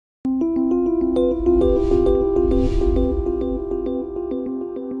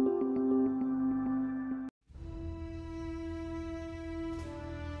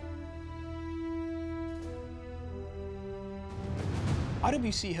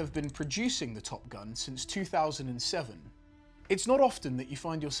IWC have been producing the Top Gun since 2007. It's not often that you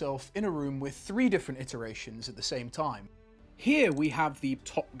find yourself in a room with 3 different iterations at the same time. Here we have the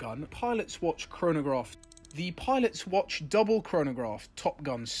Top Gun Pilot's Watch Chronograph, the Pilot's Watch Double Chronograph Top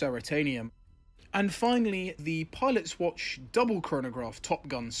Gun Ceratanium, and finally the Pilot's Watch Double Chronograph Top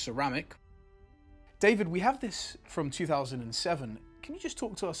Gun Ceramic. David, we have this from 2007. Can you just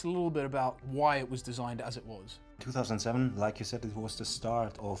talk to us a little bit about why it was designed as it was? 2007, like you said, it was the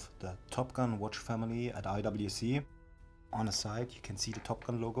start of the Top Gun watch family at IWC. On the side you can see the Top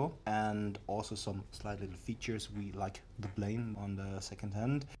Gun logo and also some slight little features we like the blade on the second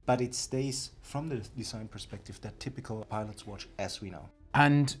hand, but it stays from the design perspective that typical pilot's watch as we know.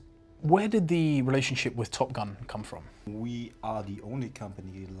 And where did the relationship with Top Gun come from? We are the only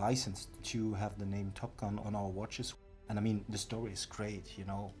company licensed to have the name Top Gun on our watches. And I mean, the story is great, you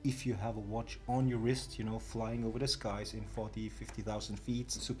know. If you have a watch on your wrist, you know, flying over the skies in 40, 50,000 feet,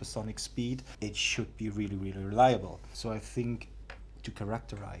 supersonic speed, it should be really, really reliable. So I think to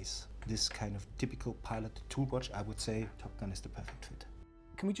characterize this kind of typical pilot tool watch, I would say Top Gun is the perfect fit.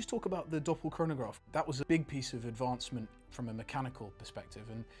 Can we just talk about the Doppel chronograph? That was a big piece of advancement from a mechanical perspective,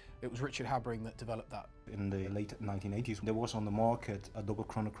 and it was Richard Habring that developed that. In the late 1980s, there was on the market a double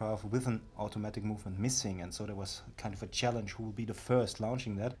chronograph with an automatic movement missing, and so there was kind of a challenge who will be the first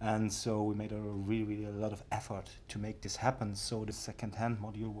launching that. And so we made a really a lot of effort to make this happen. So the second-hand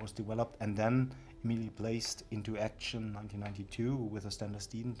module was developed and then immediately placed into action in 1992 with a stainless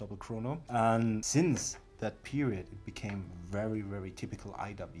steel double chrono. And since that period, it became very typical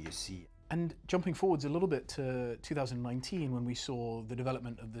IWC. And jumping forwards a little bit to 2019 when we saw the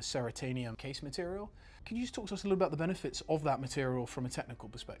development of the Ceratanium case material, can you just talk to us a little about the benefits of that material from a technical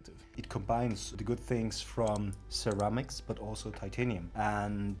perspective? It combines the good things from ceramics but also titanium,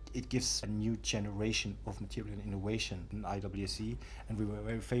 and it gives a new generation of material innovation in IWC, and we were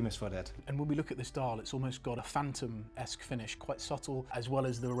very famous for that. And when we look at this dial, it's almost got a phantom-esque finish, quite subtle, as well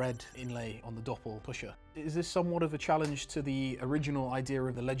as the red inlay on the Doppel pusher. Is this somewhat of a challenge to the original idea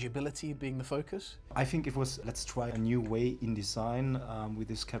of the legibility being the focus? I think it was, let's try a new way in design with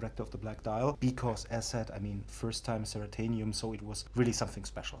this character of the black dial, because as said, I mean, first time Ceratanium, so it was really something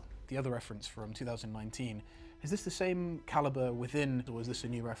special. The other reference from 2019, is this the same caliber within, or is this a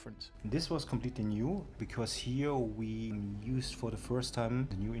new reference? This was completely new, because here we used for the first time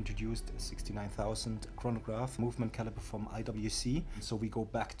the new introduced 69,000 chronograph movement caliber from IWC. So we go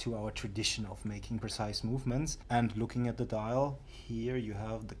back to our tradition of making precise movements, and looking at the dial, here you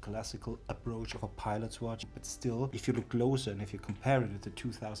have the classical approach of a pilot's watch, but still, if you look closer and if you compare it with the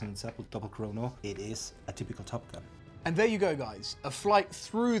 2007 double chrono, it is a typical Top Gun. And there you go, guys, a flight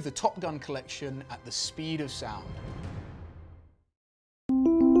through the Top Gun collection at the speed of sound.